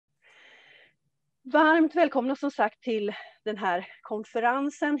Varmt välkomna som sagt till den här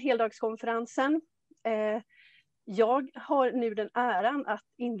konferensen, heldagskonferensen. Jag har nu den äran att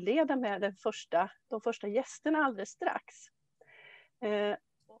inleda med de första gästerna alldeles strax.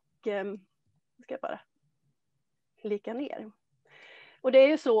 Ska jag bara klicka ner. Och det är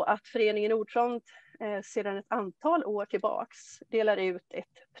ju så att föreningen Ordfront sedan ett antal år tillbaks delar ut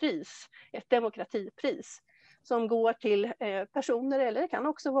ett pris, ett demokratipris, som går till personer, eller det kan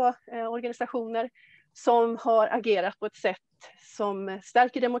också vara organisationer, som har agerat på ett sätt som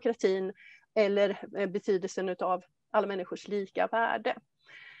stärker demokratin eller betydelsen av alla människors lika värde.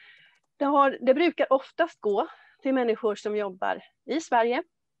 Det brukar oftast gå till människor som jobbar i Sverige.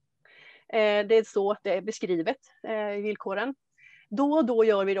 Det är så att det är beskrivet i villkoren. Då och då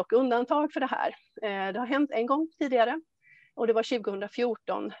gör vi dock undantag för det här. Det har hänt en gång tidigare. Och det var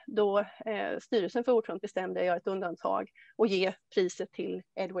 2014 då styrelsen för Ordfront bestämde att göra ett undantag och ge priset till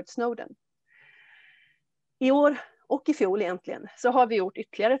Edward Snowden. I år och i fjol egentligen så har vi gjort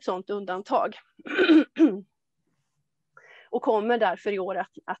ytterligare ett sådant undantag. Och kommer därför i år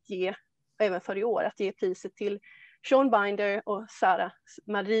även för i år att ge priset till Séan Binder och Sara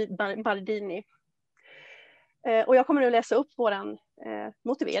Mardini. Och jag kommer nu läsa upp vår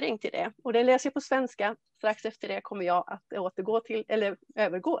motivering till det. Och det läser jag på svenska. Strax efter det kommer jag att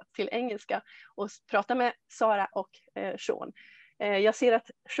övergå till engelska och prata med Sara och Séan. Jag ser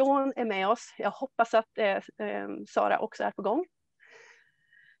att Séan är med oss. Jag hoppas att Sara också är på gång.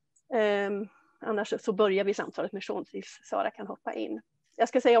 Annars så börjar vi samtalet med Séan tills Sara kan hoppa in. Jag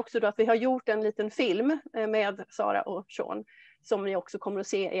ska säga också då att vi har gjort en liten film med Sara och Séan som ni också kommer att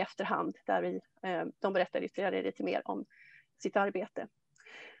se i efterhand, där de berättar ytterligare lite mer om sitt arbete.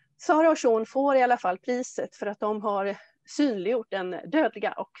 Sara och Séan får i alla fall priset för att de har synliggjort den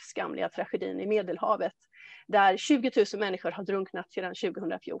dödliga och skamliga tragedin i Medelhavet, där 20 000 människor har drunknat sedan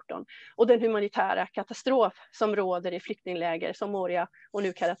 2014, och den humanitära katastrof som råder i flyktingläger som Moria och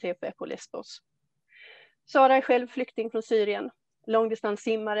nu Karatepe på Lesbos. Sara är själv flykting från Syrien,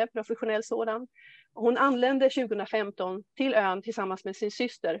 långdistanssimmare, professionell sådan. Hon anlände 2015 till ön tillsammans med sin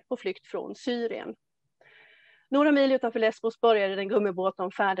syster på flykt från Syrien. Några mil utanför Lesbos började den gummibåt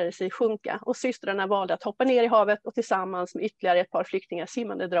de färdades i sjunka, och systrarna valde att hoppa ner i havet och tillsammans med ytterligare ett par flyktingar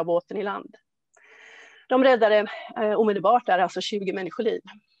simmande dra båten i land. De räddade omedelbart alltså 20 människoliv.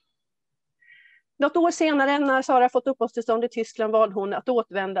 Något år senare, när Sara fått uppehållstillstånd i Tyskland, valde hon att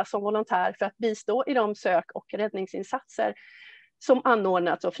återvända som volontär för att bistå i de sök- och räddningsinsatser som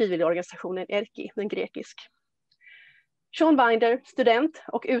anordnats av frivilligorganisationen ERKI, en grekisk. Séan Binder, student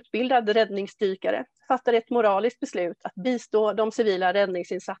och utbildad räddningsdykare, fattade ett moraliskt beslut att bistå de civila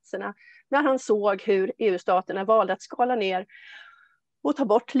räddningsinsatserna när han såg hur EU-staterna valde att skala ner och ta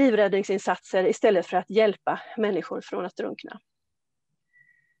bort livräddningsinsatser istället för att hjälpa människor från att drunkna.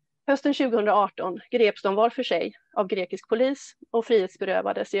 Hösten 2018 greps de var för sig av grekisk polis och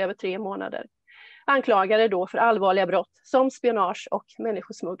frihetsberövades i över 3 månader. Anklagade då för allvarliga brott som spionage och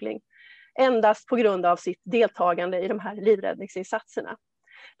människosmuggling, endast på grund av sitt deltagande i de här livräddningsinsatserna.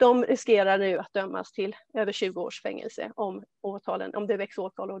 De riskerar nu att dömas till över 20 års fängelse om det väcks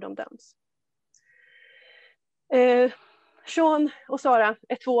åtal och de döms. Séan och Sara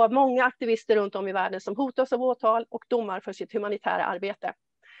är 2 av många aktivister runt om i världen som hotas av åtal och domar för sitt humanitära arbete.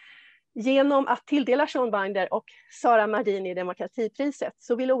 Genom att tilldela Séan Binder och Sara Mardini Demokratipriset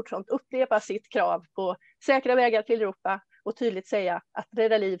så vill Ordfront upprepa sitt krav på säkra vägar till Europa och tydligt säga att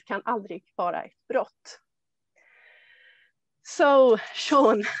rädda liv kan aldrig vara ett brott. So,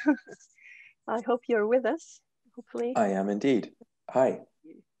 Séan, I hope you're with us. Hopefully. I am indeed. Hi.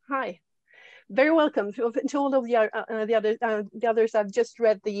 Hi. Very welcome to all of the others. I've just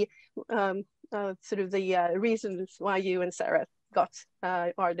read the reasons why you and Sara got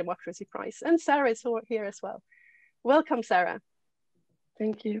our Democracy Prize, and Sara is here as well. Welcome, Sara.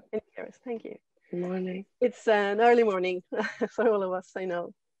 Thank you. Thank you. Good morning. It's an early morning for all of us, I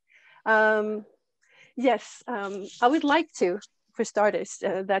know. Yes, I would like to, for starters,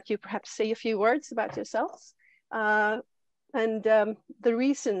 that you perhaps say a few words about yourselves and the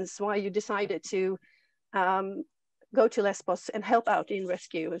reasons why you decided to go to Lesbos and help out in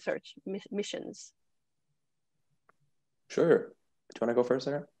rescue and search missions. Sure. Do you want to go first,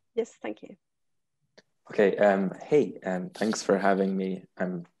 Sarah? Yes, thank you. Okay. Hey, thanks for having me.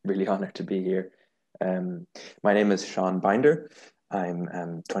 I'm really honored to be here. My name is Séan Binder.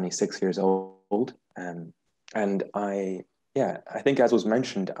 I'm 26 years old. And I think as was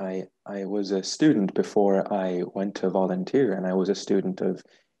mentioned, I was a student before I went to volunteer, and I was a student of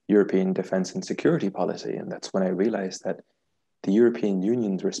European defense and security policy. And that's when I realized that the European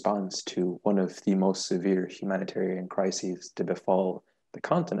Union's response to one of the most severe humanitarian crises to befall the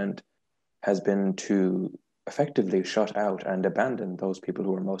continent has been to effectively shut out and abandon those people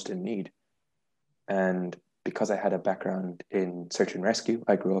who are most in need. And because I had a background in search and rescue,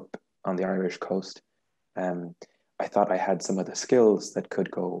 I grew up on the Irish coast. I thought I had some of the skills that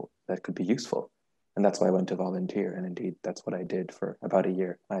could be useful. And that's why I went to volunteer. And indeed, that's what I did for about a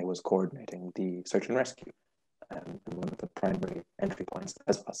year. I was coordinating the search and rescue. And one of the primary entry points,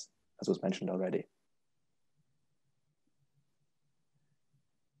 as was mentioned already.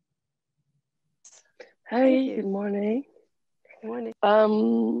 Hi, good morning. Good morning.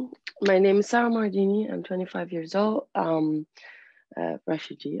 My name is Sara Mardini. I'm 25 years old. A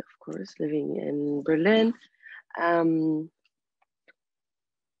refugee, of course, living in Berlin. And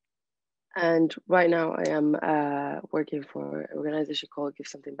right now I am working for an organization called Give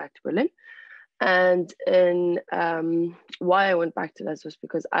Something Back to Berlin. And why I went back to Lesbos was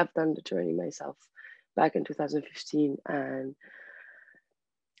because I've done the journey myself back in 2015. And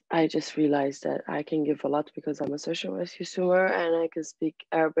I just realized that I can give a lot because I'm a search and rescue swimmer and I can speak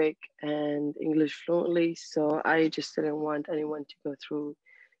Arabic and English fluently. So I just didn't want anyone to go through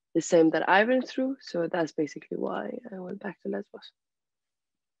the same that I went through. So that's basically why I went back to Lesbos.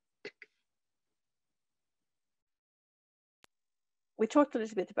 We talked a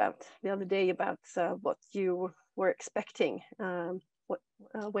little bit about the other day about what you were expecting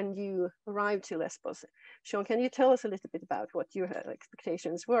when you arrived to Lesbos. Sean, can you tell us a little bit about what your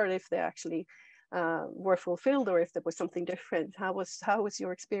expectations were, if they actually were fulfilled or if there was something different? How was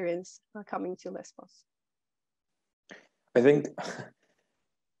your experience coming to Lesbos? I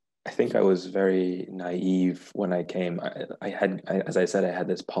think I was very naive when I came. As I said, I had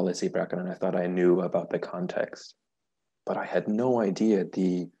this policy background and I thought I knew about the context, but I had no idea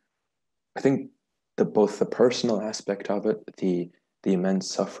both the personal aspect of it, the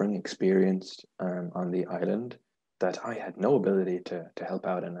immense suffering experienced on the island, that I had no ability to help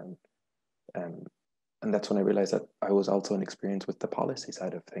out in. And that's when I realized that I was also inexperienced with the policy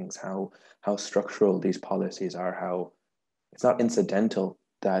side of things, how structural these policies are, how it's not incidental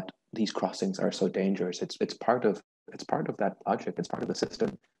that these crossings are so dangerous. It's part of that logic. It's part of the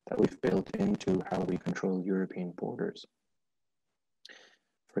system that we've built into how we control European borders.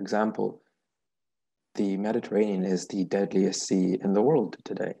 For example, the Mediterranean is the deadliest sea in the world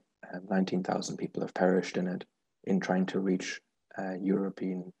today. 19,000 people have perished in it in trying to reach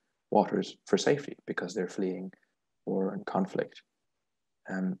European waters for safety because they're fleeing war and conflict.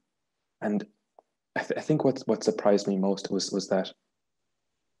 And I think what surprised me most was that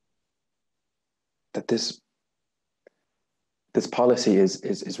this policy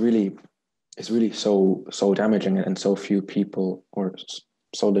is really so damaging, and so few people, or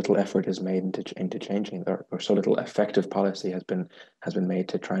so little effort is made into changing, or so little effective policy has been made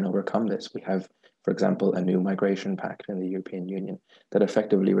to try and overcome this. We have, for example, a new migration pact in the European Union that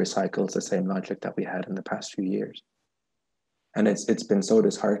effectively recycles the same logic that we had in the past few years. And it's been so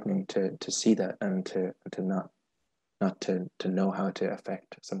disheartening to see that, and to not to know how to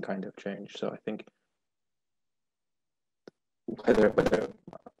affect some kind of change. So I think whether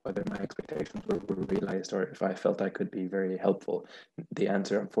my expectations were realized, or if I felt I could be very helpful, the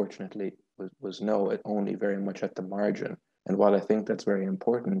answer, unfortunately, was no. It only very much at the margin. And while I think that's very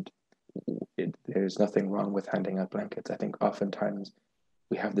important, there's nothing wrong with handing out blankets. I think oftentimes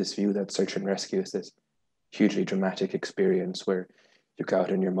we have this view that search and rescue is this hugely dramatic experience where you go out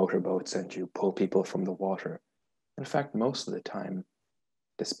in your motorboats and you pull people from the water. In fact, most of the time,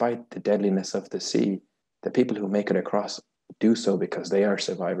 despite the deadliness of the sea, the people who make it across do so because they are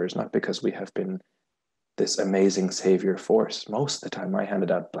survivors, not because we have been this amazing savior force. Most of the time I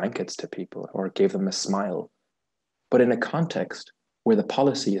handed out blankets to people or gave them a smile. But in a context where the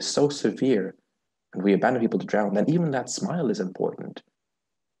policy is so severe and we abandon people to drown, then even that smile is important.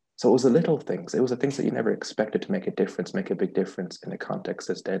 So it was the little things. It was the things that you never expected to make a difference, make a big difference in a context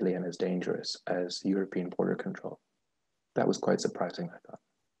as deadly and as dangerous as European border control. That was quite surprising, I thought.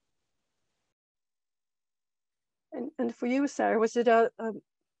 And for you, Sarah, was it a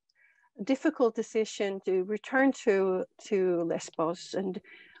difficult decision to return to Lesbos? And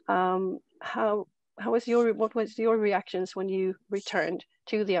what was your reactions when you returned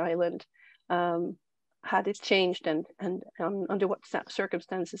to the island? Had it changed, and under what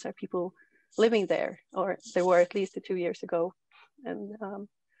circumstances are people living there, or they were at least 2 years ago, and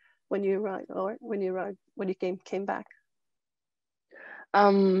when you arrived, or when you came back?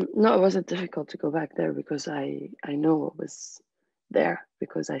 No, it wasn't difficult to go back there because I know what was there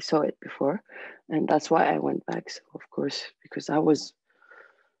because I saw it before, and that's why I went back. So of course, because I was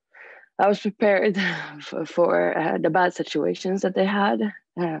prepared for the bad situations that they had,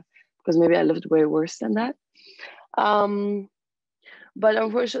 because maybe I lived way worse than that. But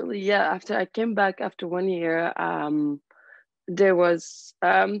unfortunately, yeah, after I came back after 1 year, there was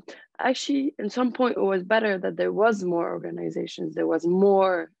actually in some point it was better that there was more organizations, there was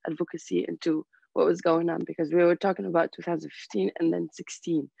more advocacy into what was going on, because we were talking about 2015 and then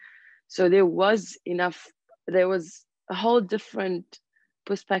 16. So there was enough, there was a whole different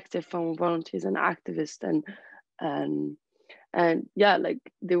perspective from volunteers and activists, and yeah, like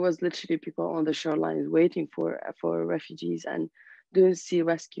there was literally people on the shorelines waiting for refugees and doing sea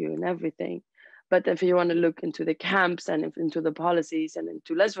rescue and everything. But if you want to look into the camps and into the policies and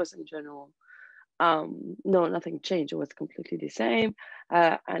into Lesbos in general, no, nothing changed. It was completely the same.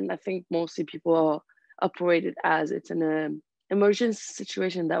 And I think mostly people operated as it's an emergency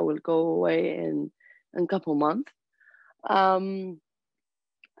situation that will go away in a couple months. And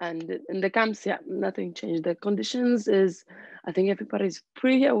in the camps, yeah, nothing changed. The conditions is, I think everybody's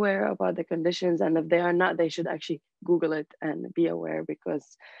pretty aware about the conditions, and if they are not, they should actually Google it and be aware,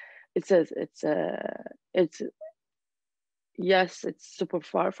 because it says it's yes, it's super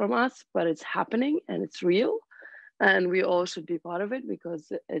far from us, but it's happening and it's real, and we all should be part of it,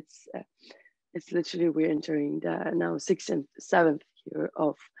 because it's literally we're entering the now 6th and 7th year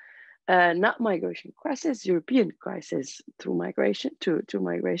of not migration crisis, European crisis through migration to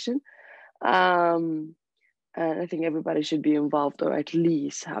migration. And I think everybody should be involved, or at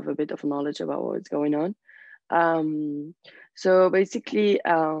least have a bit of knowledge about what's going on. So basically,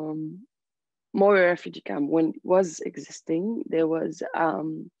 Moria refugee camp, when it was existing, there was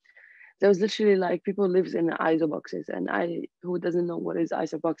literally like people lives in ISO boxes, and who doesn't know what is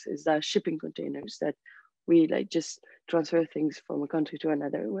ISO boxes? Are shipping containers that we like just transfer things from a country to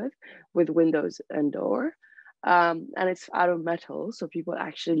another with windows and door, and it's out of metal, so people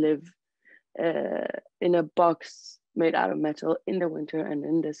actually live in a box made out of metal in the winter and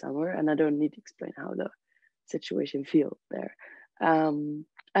in the summer, and I don't need to explain how the situation feels there. And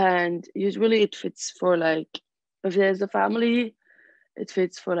usually it fits for like, if there's a family, it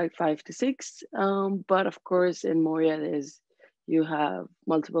fits for like 5 to 6. But of course in Moria you have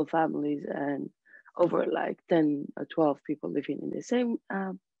multiple families and over like 10 or 12 people living in the same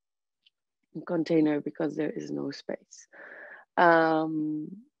container, because there is no space.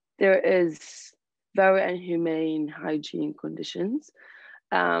 There is very inhumane hygiene conditions.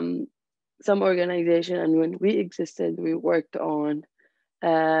 Some organization, and when we existed, we worked on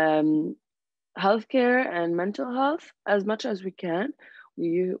healthcare and mental health as much as we can.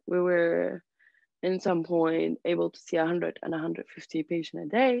 We were in some point able to see 100 and 150 patients a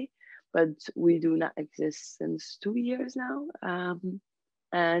day, but we do not exist since 2 years now.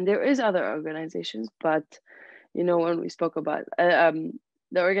 And there is other organizations, but you know, when we spoke about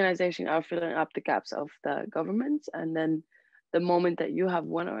the organization are filling up the gaps of the governments, and then the moment that you have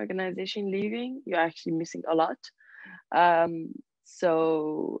one organization leaving, you're actually missing a lot.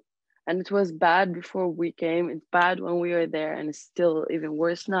 So, and it was bad before we came, it's bad when we were there, and it's still even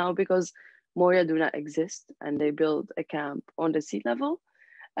worse now, because Moria do not exist, and they built a camp on the sea level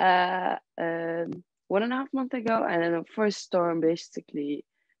 1.5 months ago, and then the first storm basically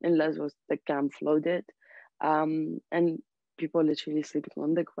in Lesbos, the camp flooded, and people literally sleeping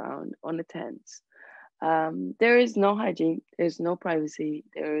on the ground, on the tents. There is no hygiene, there's no privacy,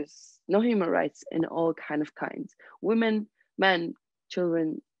 there's no human rights in all kinds. Women, men,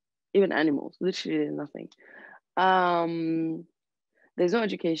 children, even animals, literally there's nothing. There's no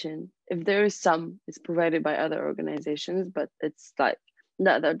education. If there is some, it's provided by other organizations, but it's like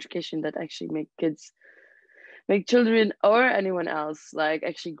not the education that actually make children or anyone else like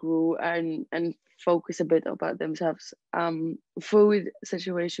actually grow and focus a bit about themselves. Food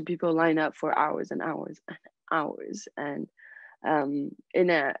situation, people line up for hours and hours and hours. And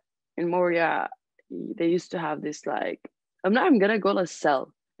in Moria, they used to have this like, I'm gonna call a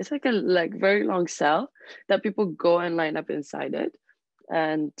cell. It's like a very long cell that people go and line up inside it,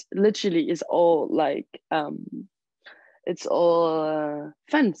 and literally it's all like it's all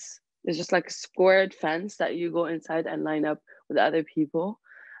fence. It's just like a squared fence that you go inside and line up with other people.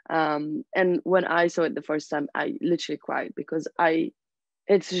 And when I saw it the first time, I literally cried, because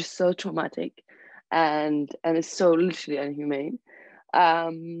it's just so traumatic, and it's so literally inhumane.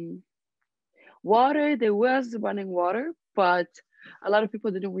 Water, there was running water, but a lot of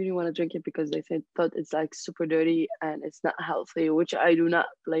people didn't really want to drink it because they thought it's like super dirty and it's not healthy, which I do not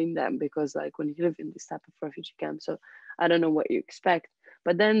blame them, because like when you live in this type of refugee camp, so I don't know what you expect.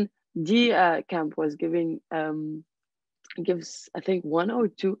 But then the camp was gives I think 1 or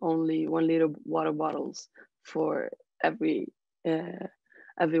 2 only 1 liter water bottles for every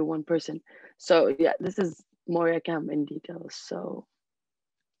one person. So yeah, this is Moria camp in detail. So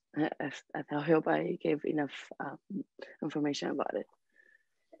I hope I gave enough information about it.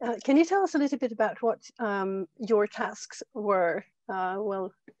 Can you tell us a little bit about what your tasks were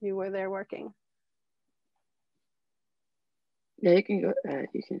while you were there working? Yeah, you can go.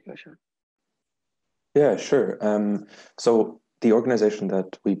 Sean. Yeah, sure. So the organization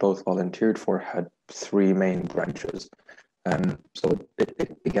that we both volunteered for had three main branches. So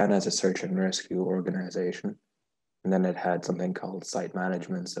it began as a search and rescue organization, and then it had something called site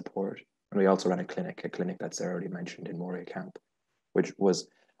management support. And we also ran a clinic that Sarah already mentioned in Moria Camp, which was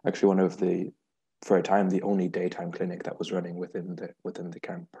actually one of the, for a time, the only daytime clinic that was running within the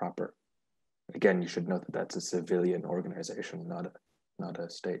camp proper. Again, you should note that that's a civilian organization, not a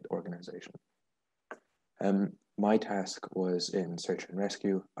state organization. My task was in search and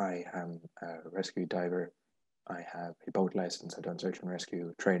rescue. I am a rescue diver. I have a boat license. I've done search and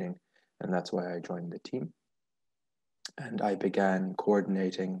rescue training, and that's why I joined the team. And I began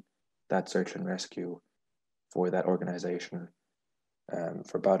coordinating that search and rescue for that organization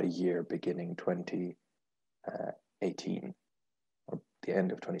for about a year, beginning 2018 or the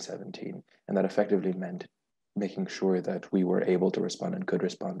end of 2017. And that effectively meant making sure that we were able to respond and could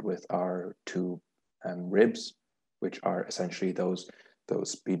respond with our two ribs, which are essentially those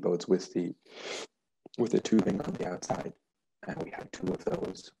speedboats with the tubing on the outside. And we had two of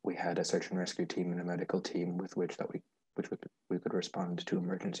those. We had a search and rescue team and a medical team with which we could respond to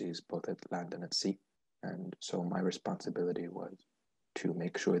emergencies both at land and at sea. And so my responsibility was to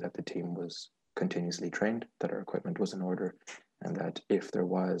make sure that the team was continuously trained, that our equipment was in order, and that if there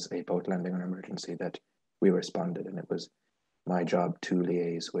was a boat landing or emergency, that we responded. And it was my job to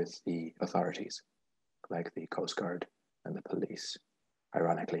liaise with the authorities, like the Coast Guard and the police,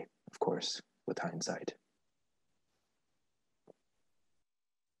 ironically, of course, with hindsight.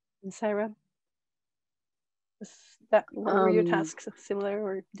 And Sarah, were your tasks similar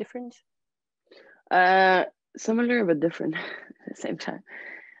or different? Similar but different at the same time.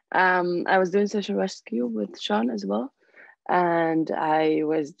 I was doing search and rescue with Sean as well, and I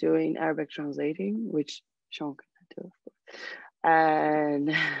was doing Arabic translating, which Sean could do, of course.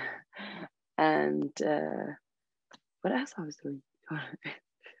 And what else I was doing?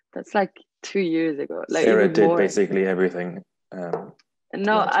 That's like 2 years ago. Like Sarah did more. basically everything. No,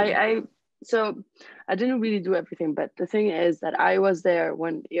 so I didn't really do everything, but the thing is that I was there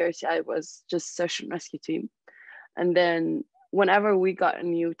when ERCI was just search and rescue team. And then whenever we got a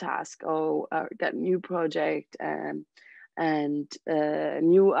new task or got a new project and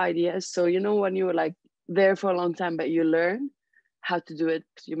new ideas. So, you know, when you're like there for a long time, but you learn how to do it,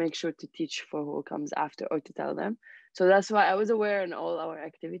 you make sure to teach for who comes after or to tell them. So that's why I was aware in all our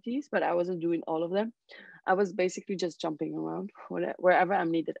activities, but I wasn't doing all of them. I was basically just jumping around. Wherever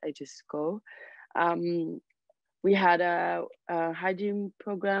I'm needed, I just go. We had a hygiene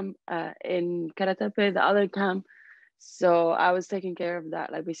program in Demokratipris, the other camp. So I was taking care of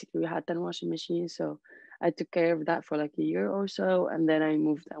that. Like basically we had 10 washing machines. So I took care of that for like a year or so. And then I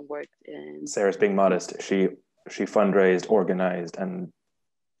moved and worked in... Sarah's being modest. She fundraised, organized, and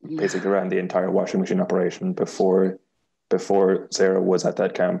basically ran the entire washing machine operation. Before Sarah was at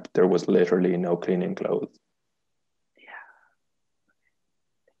that camp, there was literally no cleaning clothes. Yeah.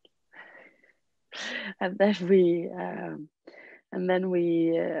 And then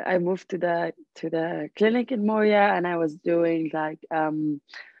I moved to the clinic in Moria, and I was doing like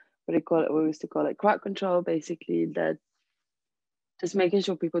what we used to call it crowd control, basically, that just making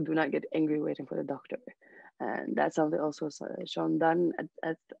sure people do not get angry waiting for the doctor. And that's something also Sean done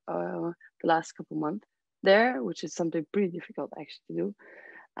at the last couple months there, which is something pretty difficult actually to do.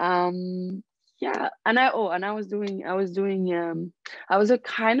 Yeah, and I was a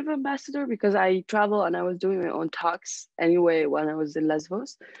kind of ambassador because I travel and I was doing my own talks anyway when I was in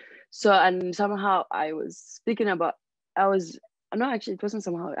Lesbos. So, and somehow I was speaking about, it wasn't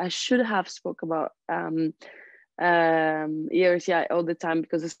somehow, I should have spoke about ERCI all the time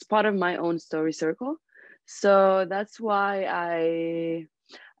because it's part of my own story circle. So that's why I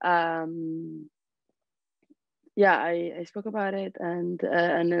spoke about it, and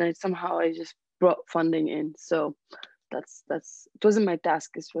then I just brought funding in. So that's it wasn't my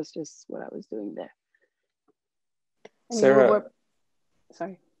task, it was just what I was doing there. Sarah,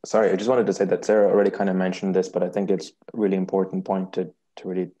 sorry, I just wanted to say that Sarah already kind of mentioned this, but I think it's a really important point to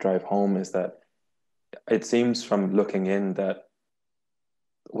really drive home, is that it seems from looking in that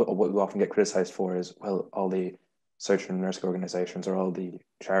what we often get criticized for is, well, all the search and rescue organizations or all the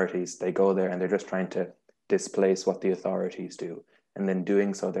charities, they go there and they're just trying to displace what the authorities do, and then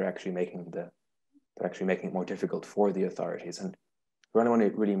doing so they're actually making it more difficult for the authorities. And what I want to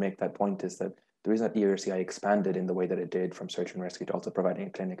really make that point is that the reason that ERCI expanded in the way that it did from search and rescue to also providing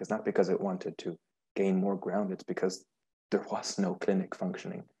a clinic is not because it wanted to gain more ground, it's because there was no clinic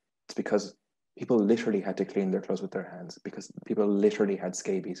functioning. It's because people literally had to clean their clothes with their hands, because people literally had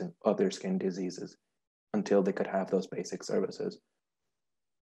scabies and other skin diseases until they could have those basic services.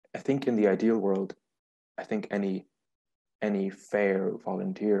 I think in the ideal world, I think any fair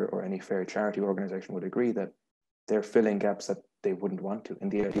volunteer or any fair charity organization would agree that they're filling gaps that they wouldn't want to. In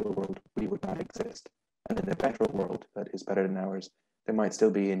the ideal world, we would not exist. And in a better world that is better than ours, there might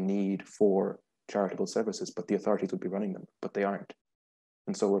still be a need for charitable services, but the authorities would be running them, but they aren't.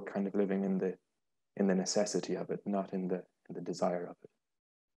 And so we're kind of living in the necessity of it, not in the desire of it.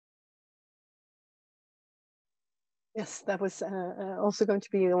 Yes, that was also going to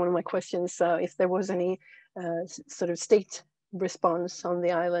be one of my questions, if there was any sort of state response on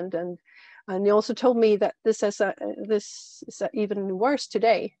the island. And you also told me that this is even worse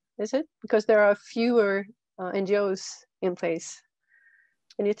today, is it? Because there are fewer NGOs in place.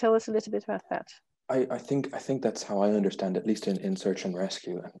 Can you tell us a little bit about that? I think that's how I understand, at least in search and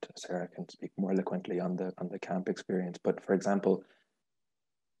rescue, and Sarah can speak more eloquently on the camp experience. But for example,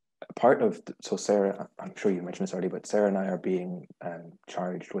 part of, so Sarah, I'm sure you mentioned this already, but Sarah and I are being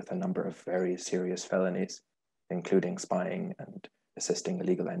charged with a number of very serious felonies, including spying and assisting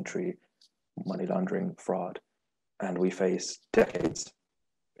illegal entry, money laundering, fraud, and we face decades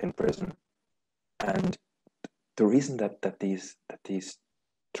in prison. And the reason that these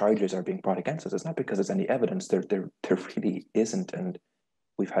charges are being brought against us is not because there's any evidence. There really isn't, and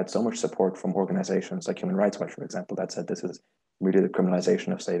we've had so much support from organizations like Human Rights Watch, for example, that said this is really the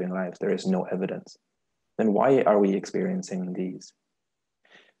criminalization of saving lives. There is no evidence. Then why are we experiencing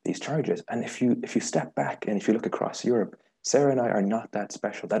these charges? And if you step back and if you look across Europe, Sarah and I are not that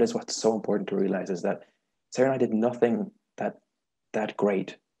special. That is what's so important to realize, is that Sarah and I did nothing that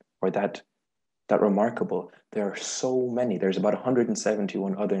great or that remarkable. There are so many. There's about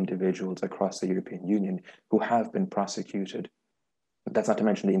 171 other individuals across the European Union who have been prosecuted. That's not to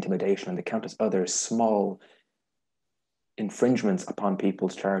mention the intimidation and the countless other small infringements upon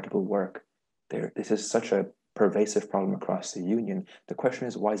people's charitable work. This is such a pervasive problem across the union. The question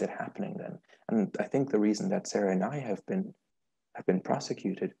is, why is it happening then? And I think the reason that Sarah and I have been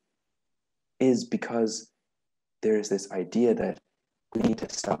prosecuted is because there's this idea that we need to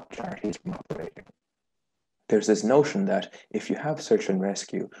stop charities from operating. There's this notion that if you have search and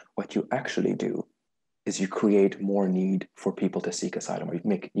rescue, what you actually do is you create more need for people to seek asylum, or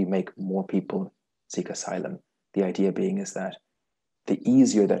you make more people seek asylum. The idea being is that the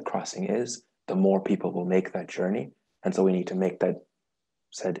easier that crossing is, the more people will make that journey. And so we need to make that,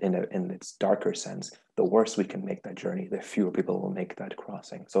 said in its darker sense, the worse we can make that journey, the fewer people will make that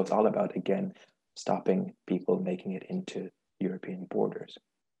crossing. So it's all about, again, stopping people making it into European borders.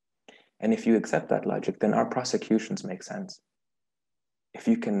 And if you accept that logic, then our prosecutions make sense. If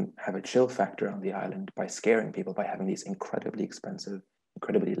you can have a chill factor on the island by scaring people, by having these incredibly expensive,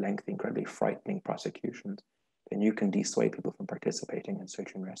 incredibly lengthy, incredibly frightening prosecutions, then you can dissuade people from participating in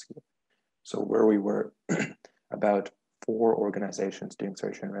search and rescue. So where we were about 4 organizations doing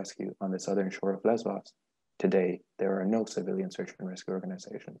search and rescue on the southern shore of Lesbos, today there are no civilian search and rescue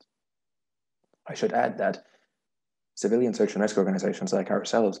organizations. I should add that civilian search and rescue organizations like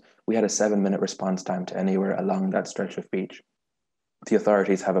ourselves, we had a 7-minute response time to anywhere along that stretch of beach. The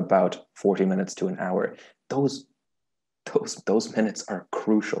authorities have about 40 minutes to an hour. Those minutes are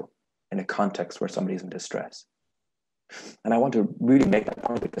crucial in a context where somebody's in distress. And I want to really make that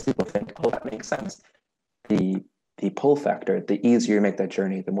point, because people think, oh, that makes sense. The pull factor, the easier you make that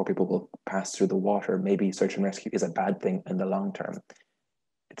journey, the more people will pass through the water. Maybe search and rescue is a bad thing in the long term.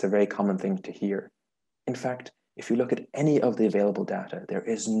 It's a very common thing to hear. In fact, if you look at any of the available data, there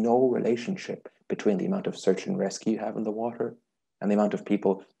is no relationship between the amount of search and rescue you have in the water and the amount of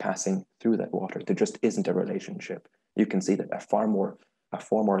people passing through that water. There just isn't a relationship. You can see that a far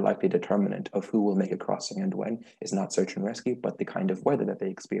more likely determinant of who will make a crossing and when is not search and rescue, but the kind of weather that they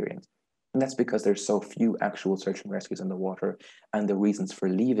experience. And that's because there's so few actual search and rescues in the water, and the reasons for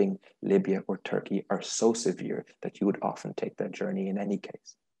leaving Libya or Turkey are so severe that you would often take that journey in any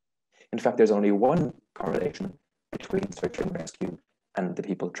case. In fact, there's only one correlation between search and rescue and the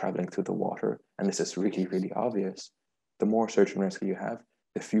people traveling through the water, and this is really, really obvious. The more search and rescue you have,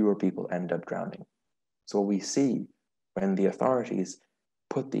 the fewer people end up drowning. So what we see when the authorities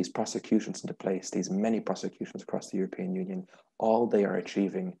put these prosecutions into place, these many prosecutions across the European Union, all they are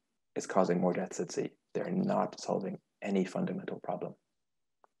achieving is causing more deaths at sea. They're not solving any fundamental problem.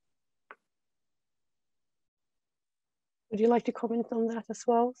 Would you like to comment on that as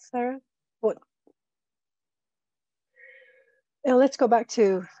well, Sarah? Let's go back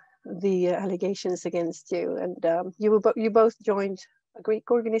to the allegations against you. And you both joined a Greek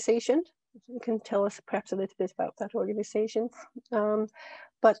organization you can tell us perhaps a little bit about that organization.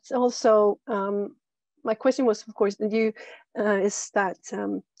 But also, my question was, of course, is that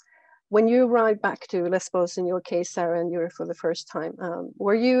when you arrived back to Lesbos, in your case, Sarah, and you were for the first time,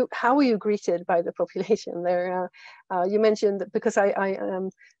 how were you greeted by the population there? You mentioned that, because I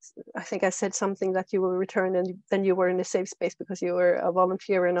think I said something that you were returned and then you were in a safe space because you were a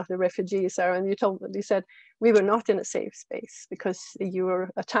volunteer and not a refugee, Sarah, and you said we were not in a safe space because you were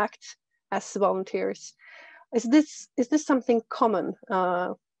attacked as volunteers. Is this something common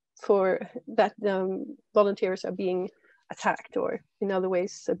for that volunteers are being attacked or in other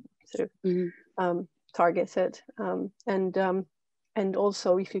ways sort of targeted, and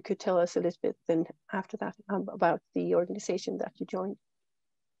also if you could tell us a little bit then after that about the organization that you joined.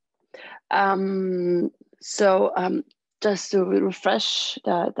 Just to refresh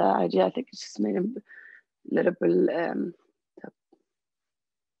the idea, I think it just made a little bit.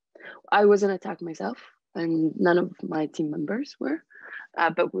 I wasn't attacked myself, and none of my team members were,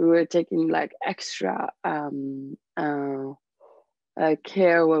 but we were taking like extra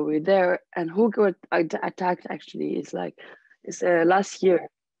care while we were there. And who got attacked actually is last year.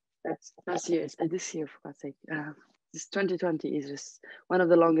 That's last year, and this year, for God's sake. This 2020 is just one of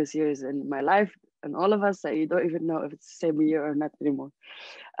the longest years in my life, and all of us, you don't even know if it's the same year or not anymore.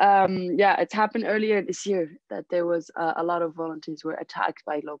 Yeah, it's happened earlier this year that there was a lot of volunteers were attacked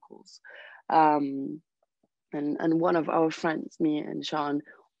by locals. And one of our friends, me and Sean,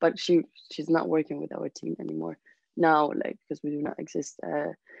 but she's not working with our team anymore now, because we do not exist.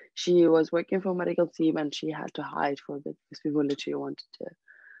 She was working for a medical team and she had to hide for a bit because people literally wanted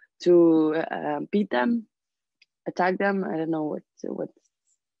to beat them, attack them. I don't know what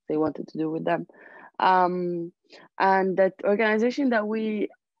they wanted to do with them. And that organization that we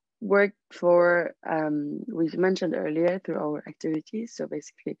worked for, we mentioned earlier through our activities. So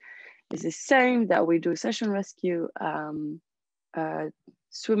basically, it's the same that we do session rescue,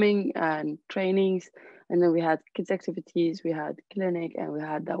 swimming and trainings, and then we had kids activities, we had clinic, and we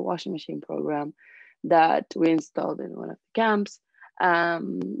had the washing machine program that we installed in one of the camps.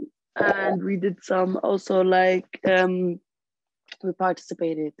 And we did some also we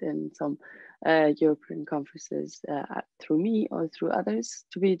participated in some European conferences through me or through others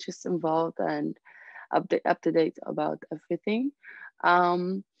to be just involved and up to date about everything.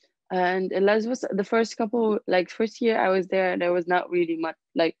 And in Lesbos, the first year I was there, there was not really much,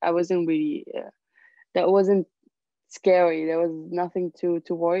 I wasn't really, that wasn't scary. There was nothing to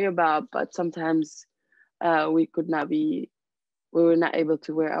worry about, but sometimes we were not able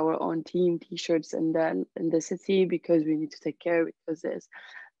to wear our own team t-shirts in the city because we need to take care, because there's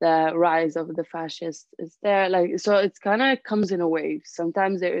the rise of the fascists is there. So it's kind of comes in a wave.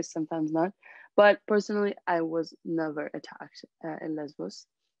 Sometimes there is, sometimes not. But personally, I was never attacked in Lesbos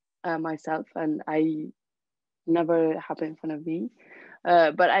myself, and I never happened in front of me.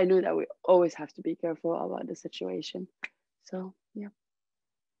 But I knew that we always have to be careful about the situation. So yeah.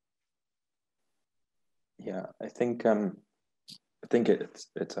 Yeah, I think it's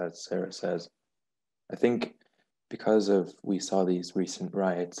as Sarah says. I think because we saw these recent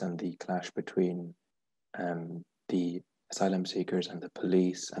riots and the clash between the asylum seekers and the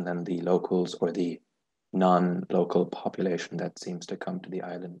police, and then the locals or the non-local population that seems to come to the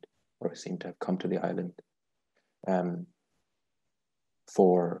island, or seem to have come to the island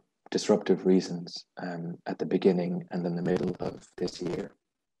for disruptive reasons at the beginning and in the middle of this year,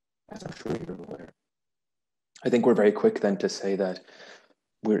 as I'm sure you're aware. I think we're very quick then to say that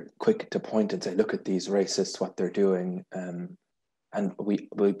we're quick to point and say, look at these racists, what they're doing. And we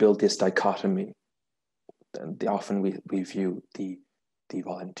build this dichotomy. And often we view the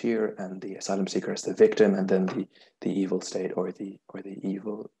volunteer and the asylum seeker as the victim, and then the evil state or the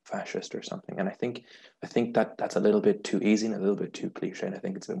evil fascist or something. And I think that's a little bit too easy and a little bit too cliche, and I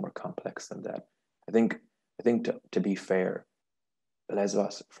think it's a bit more complex than that. I think to be fair,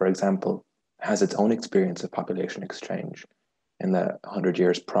 Lesbos, for example, has its own experience of population exchange. In the 100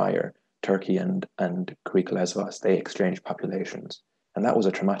 years prior, Turkey and Greek Lesbos, they exchanged populations, and that was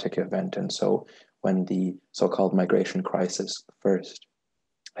a traumatic event. And so when the so-called migration crisis first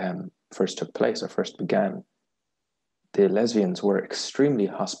took place or first began, the lesbians were extremely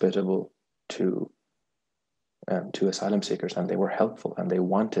hospitable to asylum seekers, and they were helpful, and they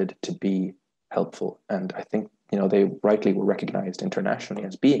wanted to be helpful. And I think, they rightly were recognized internationally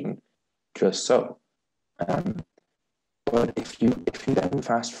as being just so. But if you then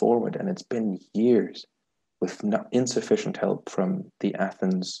fast forward, and it's been years with insufficient help from the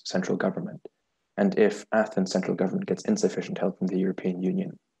Athens central government, and if Athens central government gets insufficient help from the European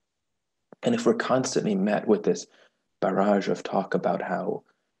Union, and if we're constantly met with this barrage of talk about how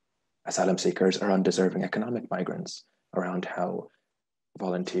asylum seekers are undeserving economic migrants, around how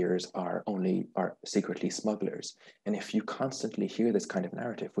volunteers are secretly smugglers. And if you constantly hear this kind of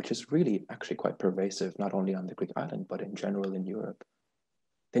narrative, which is really actually quite pervasive, not only on the Greek island, but in general in Europe,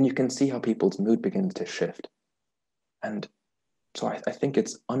 then you can see how people's mood begins to shift. And so I think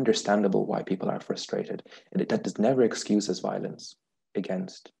it's understandable why people are frustrated. And that does never excuses violence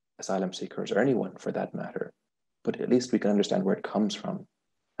against asylum seekers or anyone for that matter, but at least we can understand where it comes from.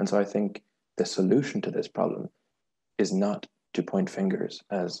 And so I think the solution to this problem is not to point fingers,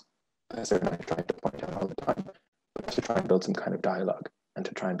 as Sarah and I try to point out all the time, but to try and build some kind of dialogue and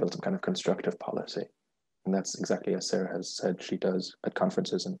to try and build some kind of constructive policy. And that's exactly as Sarah has said she does at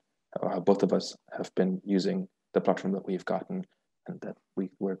conferences, and how both of us have been using the platform that we've gotten and that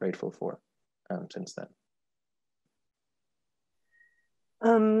we're grateful for since then.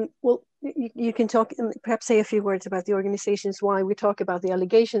 Well, you can talk and perhaps say a few words about the organizations, why we talk about the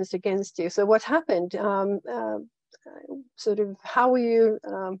allegations against you. So what happened? Sort of how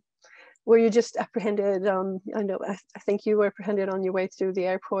were you just apprehended? I know, I think you were apprehended on your way to the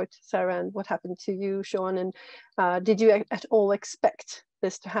airport, Sarah, and what happened to you, Sean? And did you at all expect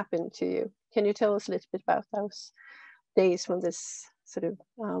this to happen to you? Can you tell us a little bit about those days when this sort of,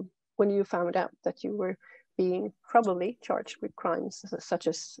 when you found out that you were being probably charged with crimes such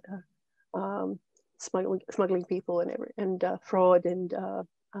as smuggling people and fraud and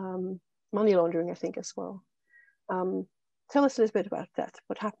money laundering, I think, as well. Tell us a little bit about that.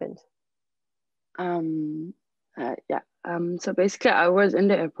 What happened? So basically, I was in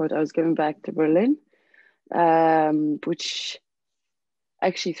the airport. I was going back to Berlin, which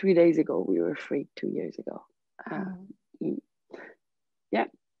actually 3 days ago we were free. 2 years ago. Yeah,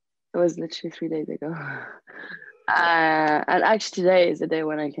 it was literally 3 days ago. And actually today is the day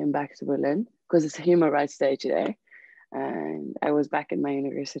when I came back to Berlin, because it's a Human Rights Day today, and I was back in my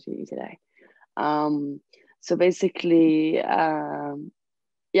university today. So basically, I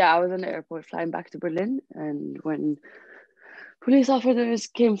was in the airport flying back to Berlin, and when police officers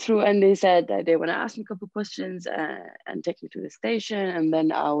came through and they said that they want to ask me a couple of questions and take me to the station, and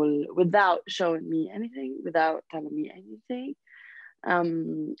then I will, without showing me anything, without telling me anything,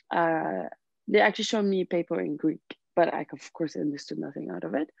 they actually showed me paper in Greek, but I of course understood nothing out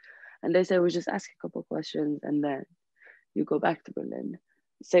of it. And they said, we'll just ask a couple of questions and then you go back to Berlin,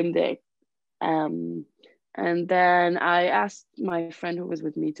 same day. And then I asked my friend who was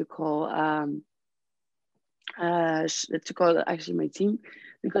with me to call actually my team,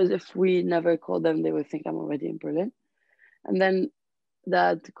 because if we never call them, they would think I'm already in Berlin. And then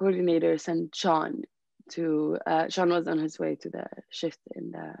the coordinator sent Sean to, Sean was on his way to the shift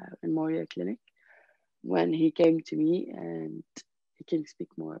in Moria clinic when he came to me, and he can speak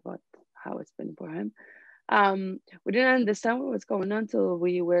more about how it's been for him. We didn't understand what was going on until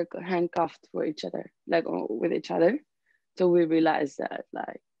we were handcuffed for each other, like with each other. So we realized that,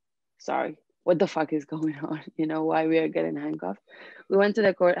 like, sorry, what the fuck is going on? You know, why we are getting handcuffed. We went to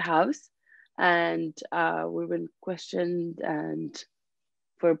the courthouse and we were questioned and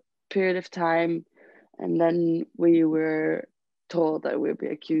for a period of time. And then we were told that we'll be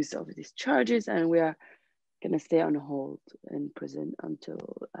accused of these charges and we are gonna stay on hold in prison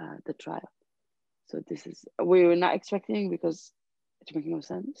until the trial. So this is, we were not expecting, because it makes no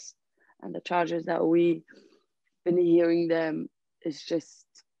sense. And the charges that we've been hearing them is just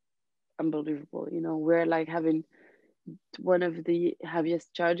unbelievable. You know, we're like having one of the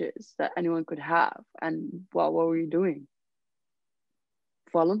heaviest charges that anyone could have. And what were we doing?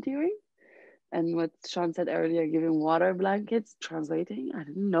 Volunteering? And what Sean said earlier, giving water blankets, translating. I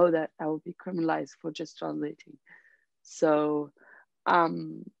didn't know that I would be criminalized for just translating. So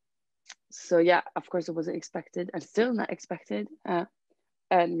yeah, of course it wasn't expected and still not expected.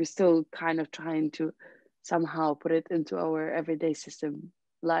 And we're still kind of trying to somehow put it into our everyday system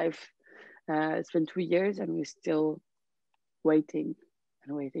life. It's been 2 years and we're still waiting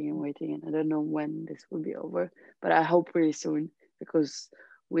and waiting and waiting. And I don't know when this will be over, but I hope really soon, because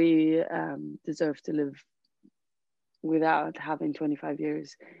we deserve to live without having 25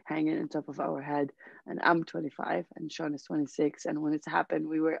 years hanging on top of our head. And I'm 25 and Sean is 26. And when it's happened,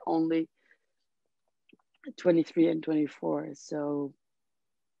 we were only 23 and 24. So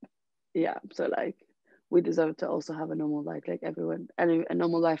yeah, so like we deserve to also have a normal life like everyone, and a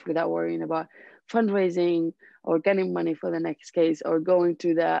normal life without worrying about fundraising or getting money for the next case or going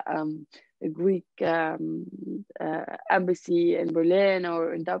to the Greek embassy in Berlin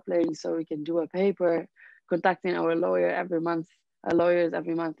or in Dublin so we can do a paper, contacting our lawyers every month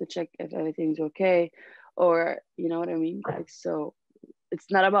to check if everything's okay, or you know what I mean? Like, so it's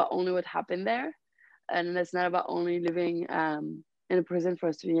not about only what happened there, and it's not about only living in a prison for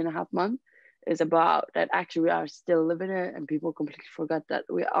 3.5 months is about that actually we are still living it, and people completely forgot that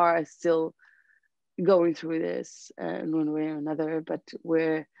we are still going through this in one way or another,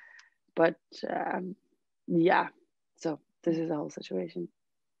 yeah, so this is the whole situation.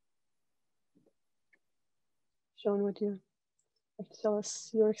 Sean, would you like to tell us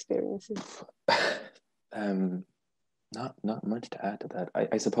your experiences? Not much to add to that.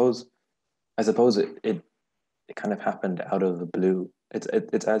 I suppose it kind of happened out of the blue. It's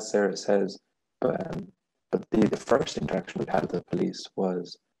as Sarah says, but the first interaction we had with the police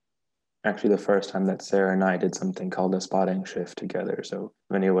was actually the first time that Sarah and I did something called a spotting shift together. So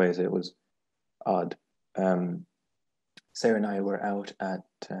in many ways it was odd. Sarah and I were out at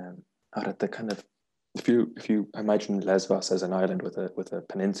the kind of, if you imagine Lesbos as an island with a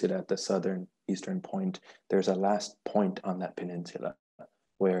peninsula at the southern eastern point, there's a last point on that peninsula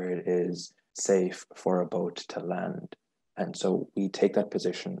where it is safe for a boat to land. And so we take that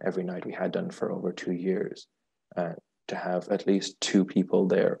position every night. We had done for over 2 years, to have at least 2 people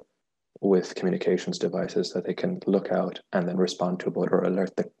there with communications devices that they can look out and then respond to a boat or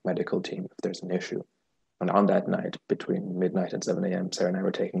alert the medical team if there's an issue. And on that night, between midnight and 7 a.m., Sarah and I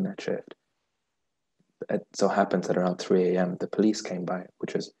were taking that shift. It so happens that around 3 a.m., the police came by,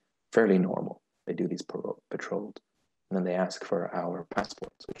 which is fairly normal. They do these patrols, and then they ask for our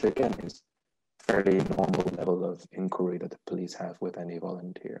passports, which again is fairly normal level of inquiry that the police have with any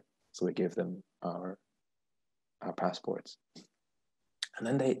volunteer. So we give them our passports. And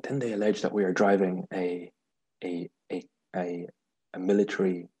then they allege that we are driving a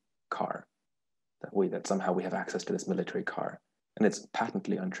military car, that somehow we have access to this military car. And it's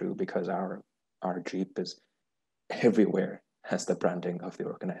patently untrue, because our Jeep is everywhere, has the branding of the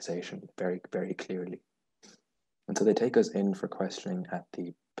organization very, very clearly. And so they take us in for questioning at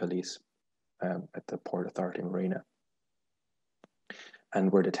the police, at the Port Authority Marina.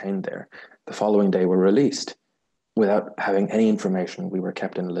 And we're detained there. The following day, we're released without having any information. We were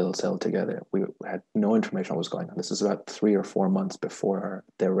kept in a little cell together. We had no information on what was going on. This is about 3 or 4 months before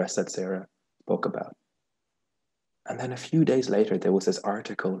the arrest that Sarah spoke about. And then a few days later, there was this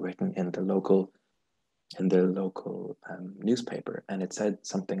article written in the local newspaper, and it said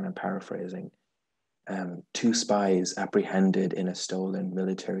something, and I'm paraphrasing, 2 spies apprehended in a stolen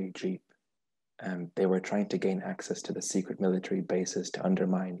military jeep. They were trying to gain access to the secret military bases to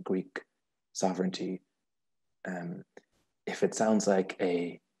undermine Greek sovereignty. If it sounds like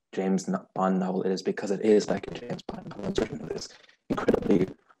a James Bond novel, it is because it is like a James Bond novel. It's written in this incredibly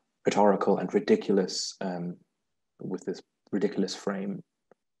rhetorical and ridiculous, with this ridiculous frame.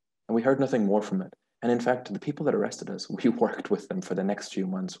 And we heard nothing more from it. And in fact, the people that arrested us, we worked with them for the next few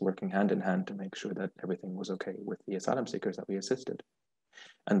months, working hand in hand to make sure that everything was okay with the asylum seekers that we assisted.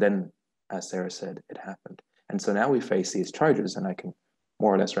 And then, as Sarah said, it happened. And so now we face these charges, and I can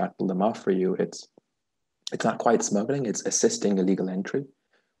more or less rattle them off for you. It's not quite smuggling, it's assisting illegal entry,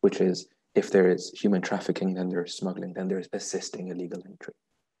 which is, if there is human trafficking, then there's smuggling, then there's assisting illegal entry.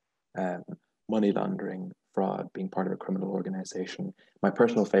 Money laundering, fraud, being part of a criminal organization. My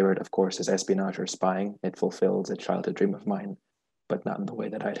personal favorite, of course, is espionage or spying. It fulfills a childhood dream of mine, but not in the way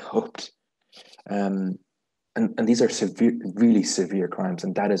that I'd hoped. And these are really severe crimes,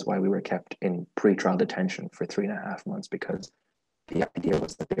 and that is why we were kept in pre-trial detention for 3.5 months, because the idea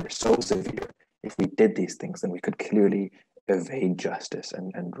was that they were so severe. If we did these things, then we could clearly evade justice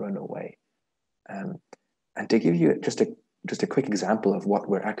and run away. And to give you just a quick example of what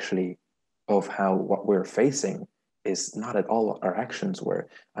we're facing is not at all what our actions were.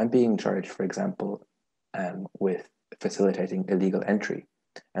 I'm being charged, for example, with facilitating illegal entry.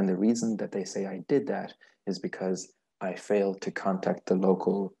 And the reason that they say I did that is because I failed to contact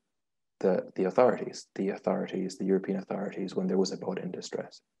the authorities, the European authorities, when there was a boat in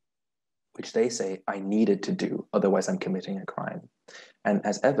distress, which they say I needed to do, otherwise I'm committing a crime. And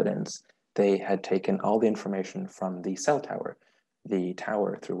as evidence, they had taken all the information from the cell tower, the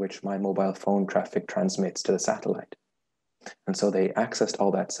tower through which my mobile phone traffic transmits to the satellite. And so they accessed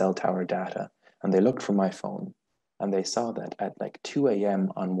all that cell tower data, and they looked for my phone, and they saw that at like 2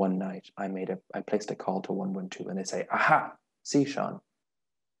 a.m. on one night, I placed a call to 112, and they say, aha, see, Sean,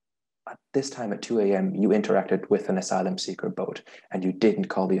 at this time at 2 a.m., you interacted with an asylum seeker boat, and you didn't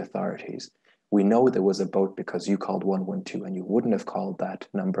call the authorities. We know there was a boat because you called 112, and you wouldn't have called that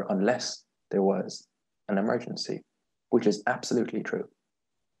number unless there was an emergency, which is absolutely true.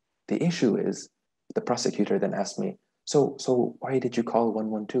 The issue is, the prosecutor then asked me, so why did you call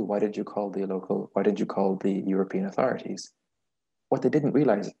 112? Why did you call the European authorities? What they didn't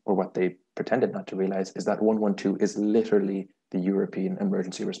realize, or what they pretended not to realize, is that 112 is literally the European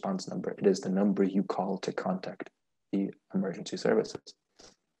emergency response number. It is the number you call to contact the emergency services.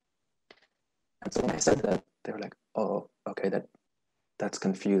 And so when I said that, they were like, oh, okay, that's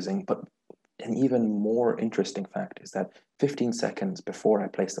confusing. But an even more interesting fact is that 15 seconds before I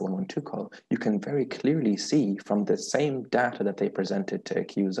placed the 112 call, you can very clearly see from the same data that they presented to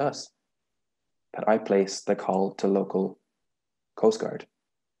accuse us that I placed the call to local Coast Guard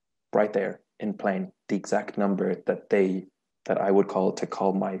right there in plain, the exact number that I would call to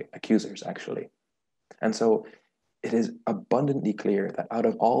call my accusers, actually. And so it is abundantly clear that out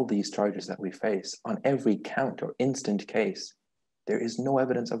of all these charges that we face, on every count or instant case, there is no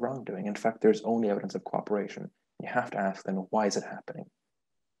evidence of wrongdoing. In fact, there's only evidence of cooperation. You have to ask then, why is it happening?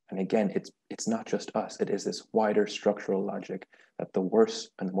 And again, it's not just us. It is this wider structural logic that the worse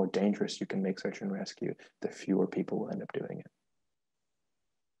and the more dangerous you can make search and rescue, the fewer people will end up doing it.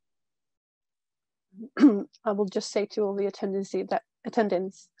 I will just say to all the attendants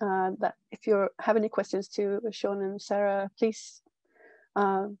that if you have any questions to Sean and Sarah, please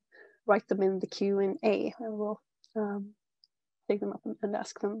write them in the Q&A, and we'll take them up and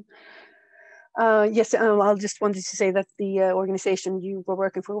ask them. Yes, I'll just wanted to say that the organization you were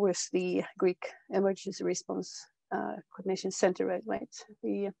working for was the Greek Emergency Response Coordination Center, right?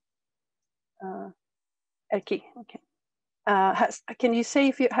 The ERKI. Okay. Can you say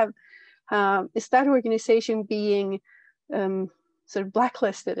if you have? Is that organization being sort of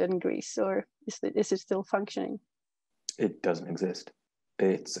blacklisted in Greece, or is it still functioning? It doesn't exist.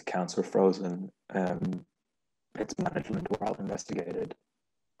 Its accounts were frozen. Its management were all investigated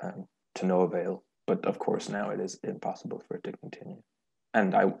to no avail. But of course, now it is impossible for it to continue.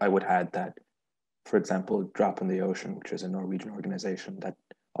 And I would add that, for example, Drop in the Ocean, which is a Norwegian organization that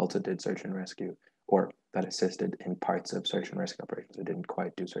also did search and rescue, or that assisted in parts of search and rescue operations. It didn't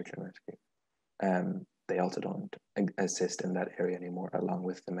quite do search and rescue. They also don't assist in that area anymore, along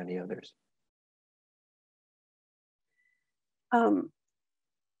with the many others. How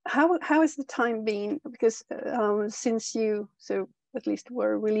has the time been? Because since you at least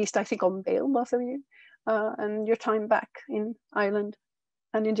were released, I think, on bail, both of you, and your time back in Ireland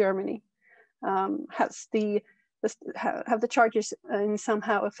and in Germany, have the charges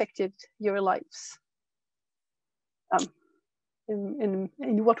somehow affected your lives? In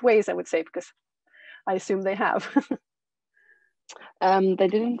what ways, I would say, because I assume they have. They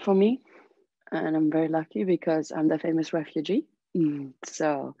didn't for me, and I'm very lucky because I'm the famous refugee.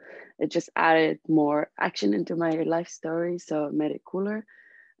 So it just added more action into my life story, so it made it cooler.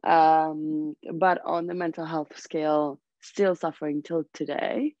 But on the mental health scale, still suffering till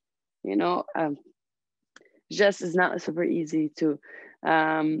today. Just is not super easy to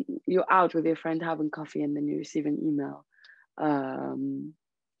you're out with your friend having coffee, and then you receive an email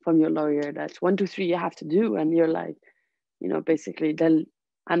from your lawyer that's 1, 2, 3 you have to do, and you're like, basically, then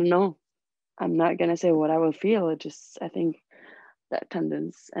I don't know, I'm not gonna say what I will feel. I think the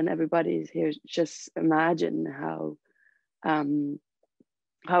attendants and everybody is here, just imagine how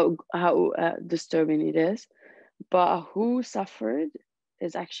disturbing it is. But who suffered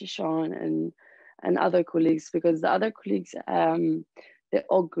is actually Sean and other colleagues, because the other colleagues, they're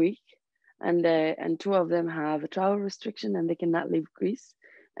all Greek, and 2 of them have a travel restriction and they cannot leave Greece.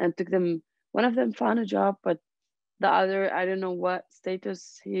 And took them, one of them found a job, but the other, I don't know what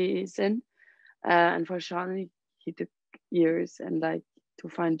status he's in. And for Sean, he took years and to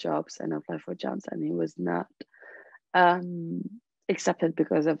find jobs and apply for jobs, and he was not accepted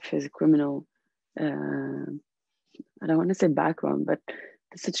because of his criminal, I don't want to say background, but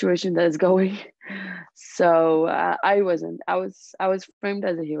the situation that is going. So I wasn't. I was framed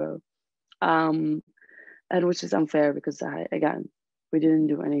as a hero, and which is unfair because we didn't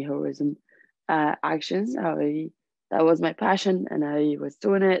do any heroism actions. That was my passion, and I was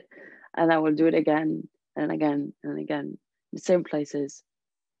doing it, and I will do it again and again and again, the same places,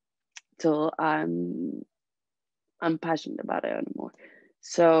 till I'm passionate about it anymore.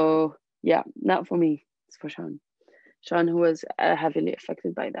 So yeah, not for me. It's for Sean. Sean, who was heavily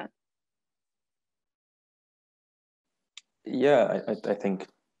affected by that. Yeah, I think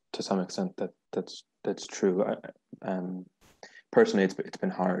to some extent that's true. Personally, it's been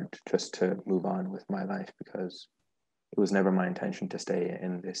hard just to move on with my life, because it was never my intention to stay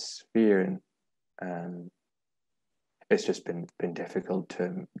in this sphere, and it's just been difficult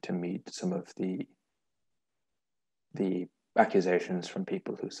to meet some of the accusations from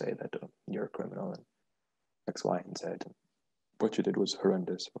people who say that you're a criminal and X, Y, and Z. What you did was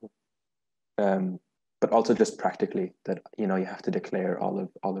horrendous. But also just practically that, you have to declare all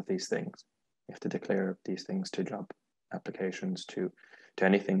of these things. You have to declare these things to job applications, to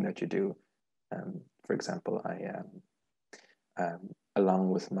anything that you do. For example, I along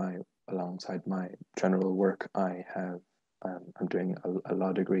with my alongside my general work, I have I'm doing a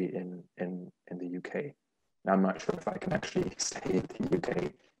law degree in the UK. Now, I'm not sure if I can actually stay in the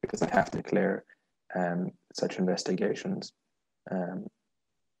UK because I have to declare such investigations. And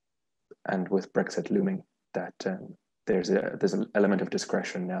with Brexit looming, that there's an element of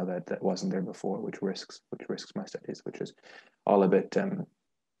discretion now that wasn't there before, which risks my studies, which is all a bit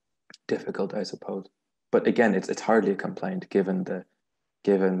difficult, I suppose. But again, it's hardly a complaint given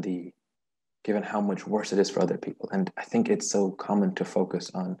how much worse it is for other people. And I think it's so common to focus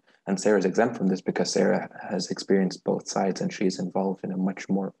on, and Sarah's exempt from this because Sarah has experienced both sides and she's involved in a much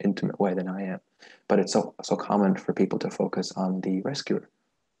more intimate way than I am. But it's so common for people to focus on the rescuer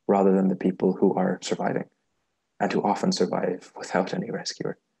rather than the people who are surviving and who often survive without any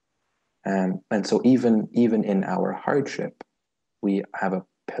rescuer. And so even in our hardship, we have a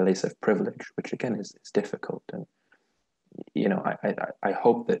place of privilege, which again is difficult. And you know, I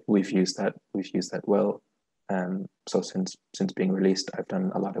hope that we've used that well. So since being released, I've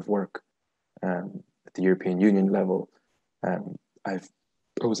done a lot of work at the European Union level. I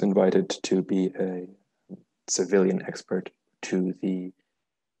was invited to be a civilian expert to the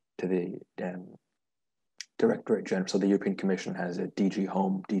Directorate General. So the European Commission has a DG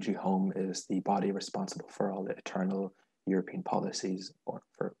Home. DG Home is the body responsible for all the internal European policies, or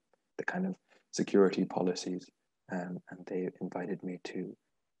for the kind of security policies. And they invited me to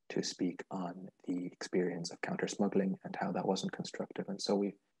speak on the experience of counter-smuggling and how that wasn't constructive. And so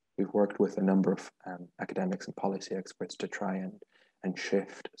we've worked with a number of academics and policy experts to try and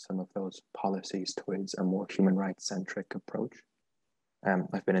shift some of those policies towards a more human rights-centric approach.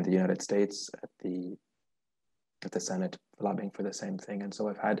 I've been in the United States at the Senate lobbying for the same thing, and so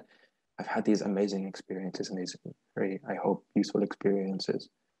I've had these amazing experiences and these very, I hope, useful experiences.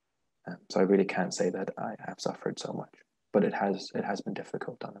 So I really can't say that I have suffered so much, but it has been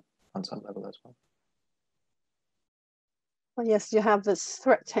difficult on some level as well. Well, yes, you have this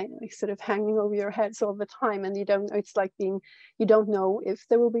threat sort of hanging over your heads all the time, and you don't. It's like you don't know if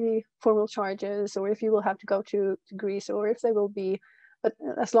there will be formal charges or if you will have to go to Greece or if there will be. But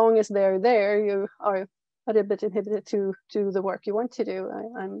as long as they're there, you are a little bit inhibited to do the work you want to do.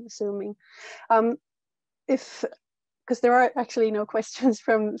 I'm assuming, because there are actually no questions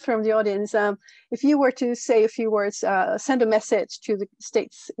from the audience. If you were to say a few words, send a message to the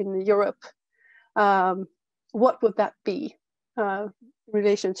states in Europe, what would that be? In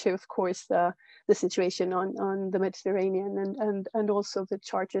relation to, of course, the situation on the Mediterranean and also the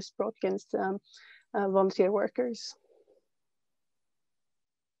charges brought against volunteer workers.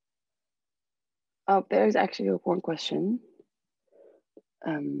 There's actually one question.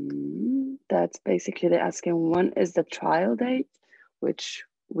 That's basically they're asking, when is the trial date, which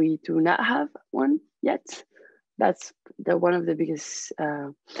we do not have one yet. That's one of the biggest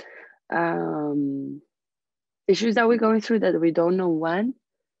issues that we're going through, that we don't know when.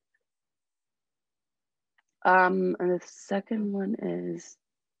 And the second one is,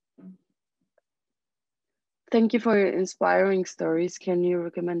 thank you for your inspiring stories. Can you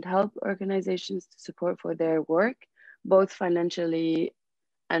recommend help organizations to support for their work, both financially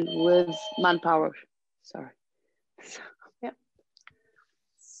and with manpower? Sorry. Yeah.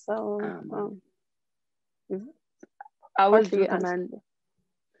 So I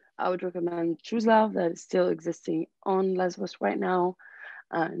would recommend Choose Love, that is still existing on Lesbos right now.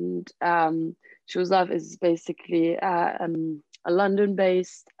 And Choose Love is basically a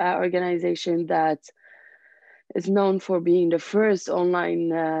London-based organization that is known for being the first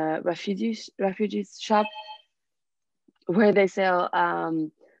online refugees shop, where they sell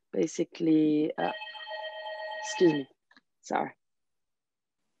basically, excuse me, sorry.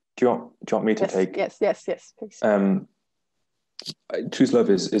 Do you want me to take? Yes, please. Choose Love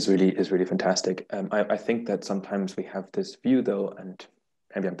is really fantastic. I think that sometimes we have this view, though, and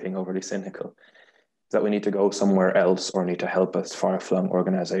maybe I'm being overly cynical, that we need to go somewhere else or need to help a far-flung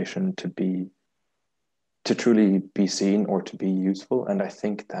organization to truly be seen or to be useful. And I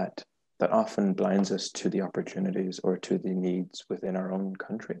think that often blinds us to the opportunities or to the needs within our own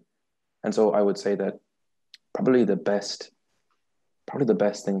country. And so I would say that probably the best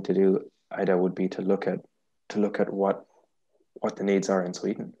thing to do, Ida, would be to look at what the needs are in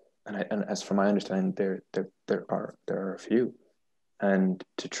Sweden. And as from my understanding, there are a few, and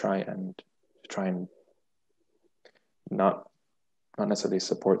to try and not necessarily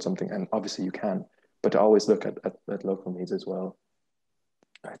support something, and obviously you can, but to always look at local needs as well.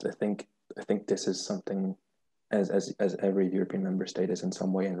 I think this is something, as every European member state is in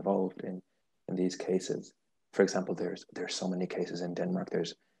some way involved in these cases. For example, there's so many cases in Denmark.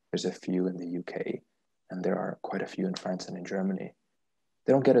 There's a few in the UK, and there are quite a few in France and in Germany.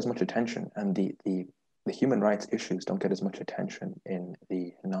 they don't get as much attention, and the human rights issues don't get as much attention in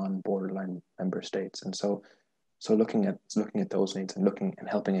the non-borderline member states. And so looking at those needs and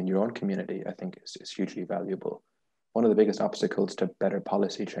helping in your own community, I think is hugely valuable. One of the biggest obstacles to better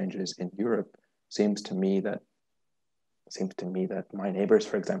policy changes in Europe seems to me that my neighbors,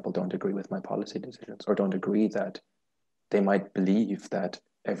 for example, don't agree with my policy decisions, or don't agree that they might believe that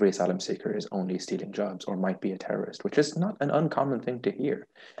every asylum seeker is only stealing jobs or might be a terrorist, which is not an uncommon thing to hear.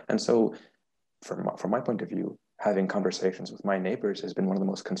 And so from my point of view, having conversations with my neighbors has been one of the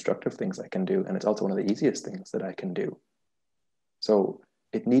most constructive things I can do. And it's also one of the easiest things that I can do. So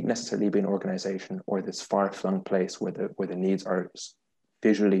it needn't necessarily be an organization or this far-flung place where the needs are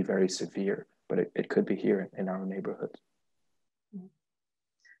visually very severe, but it could be here in our neighborhood.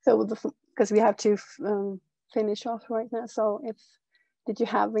 So because we have to finish off right now. So would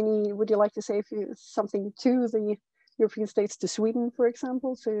you like to say something to the European states, to Sweden, for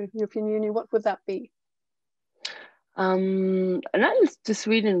example, to European Union? What would that be? Not to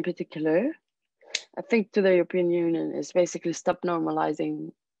Sweden in particular. I think to the European Union is basically stop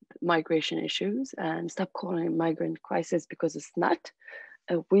normalizing migration issues and stop calling it migrant crisis, because it's not.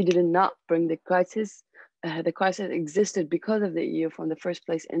 We did not bring the crisis. The crisis existed because of the EU from the first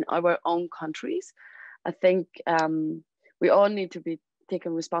place in our own countries. I think we all need to be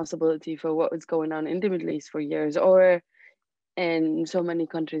taking responsibility for what was going on in the Middle East for years, or in so many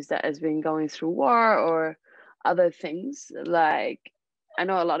countries that has been going through war or other things. Like, I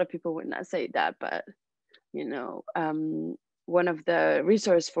know a lot of people would not say that, but you know, one of the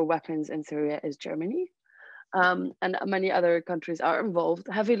resources for weapons in Syria is Germany. And many other countries are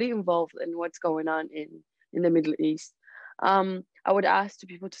heavily involved in what's going on in the Middle East. I would ask to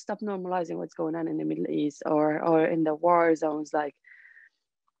people to stop normalizing what's going on in the Middle East or in the war zones like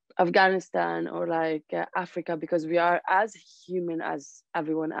Afghanistan or like Africa, because we are as human as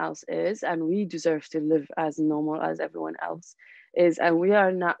everyone else is, and we deserve to live as normal as everyone else is, and we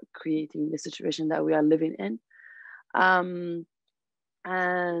are not creating the situation that we are living in.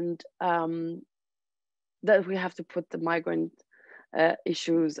 That we have to put the migrant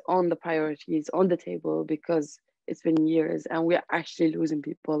issues on the priorities on the table, because it's been years and we're actually losing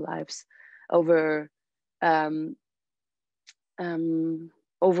people's lives over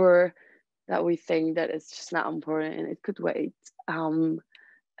that we think that it's just not important and it could wait.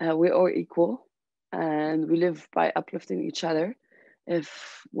 We're all equal and we live by uplifting each other.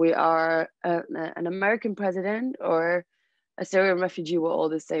 If we are an American president or a Syrian refugee, we're all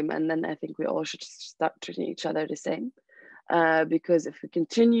the same. And then I think we all should start treating each other the same. Because if we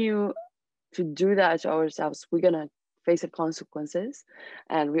continue to do that to ourselves, we're gonna face the consequences.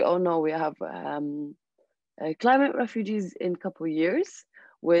 And we all know we have climate refugees in a couple of years,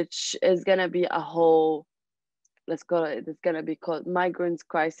 which is gonna be a whole, it's gonna be called migrants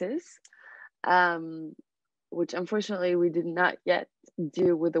crisis, which unfortunately we did not yet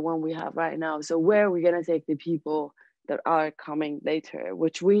deal with the one we have right now. So where are we gonna take the people that are coming later,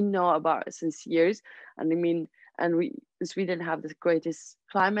 which we know about since years? And I mean, Sweden have the greatest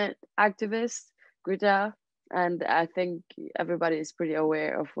climate activist, Greta, and I think everybody is pretty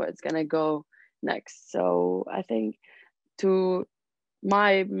aware of what's gonna go next. So I think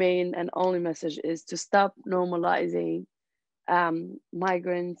my main and only message is to stop normalizing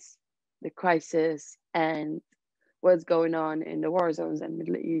migrants, the crisis, and what's going on in the war zones and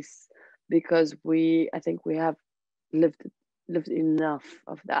Middle East, because I think we have lived enough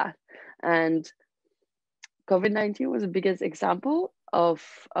of that. And COVID-19 was the biggest example of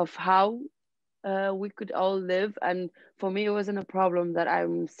how we could all live. And for me, it wasn't a problem that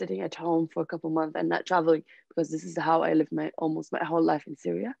I'm sitting at home for a couple months and not traveling, because this is how I lived almost my whole life in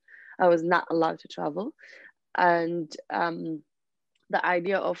Syria. I was not allowed to travel. And the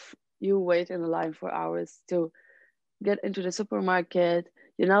idea of you wait in a line for hours to get into the supermarket,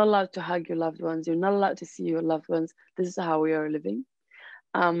 you're not allowed to hug your loved ones, you're not allowed to see your loved ones. This is how we are living.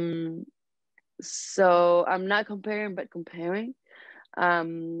 So I'm not comparing, but comparing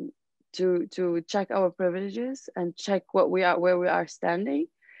to check our privileges and check where we are standing,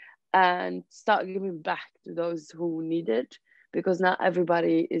 and start giving back to those who need it, because not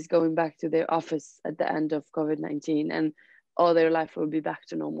everybody is going back to their office at the end of COVID-19 and all their life will be back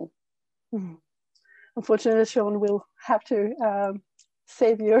to normal. Mm-hmm. Unfortunately, Sean, we'll have to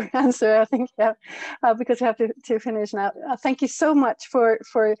save your answer, I think, because we have to finish now. Thank you so much for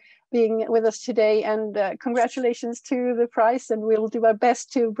being with us today, and congratulations to the prize, and we'll do our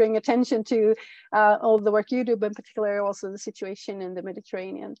best to bring attention to all the work you do, but in particular also the situation in the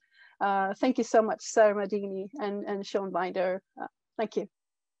Mediterranean. Thank you so much, Sara Mardini and Séan Binder. Thank you.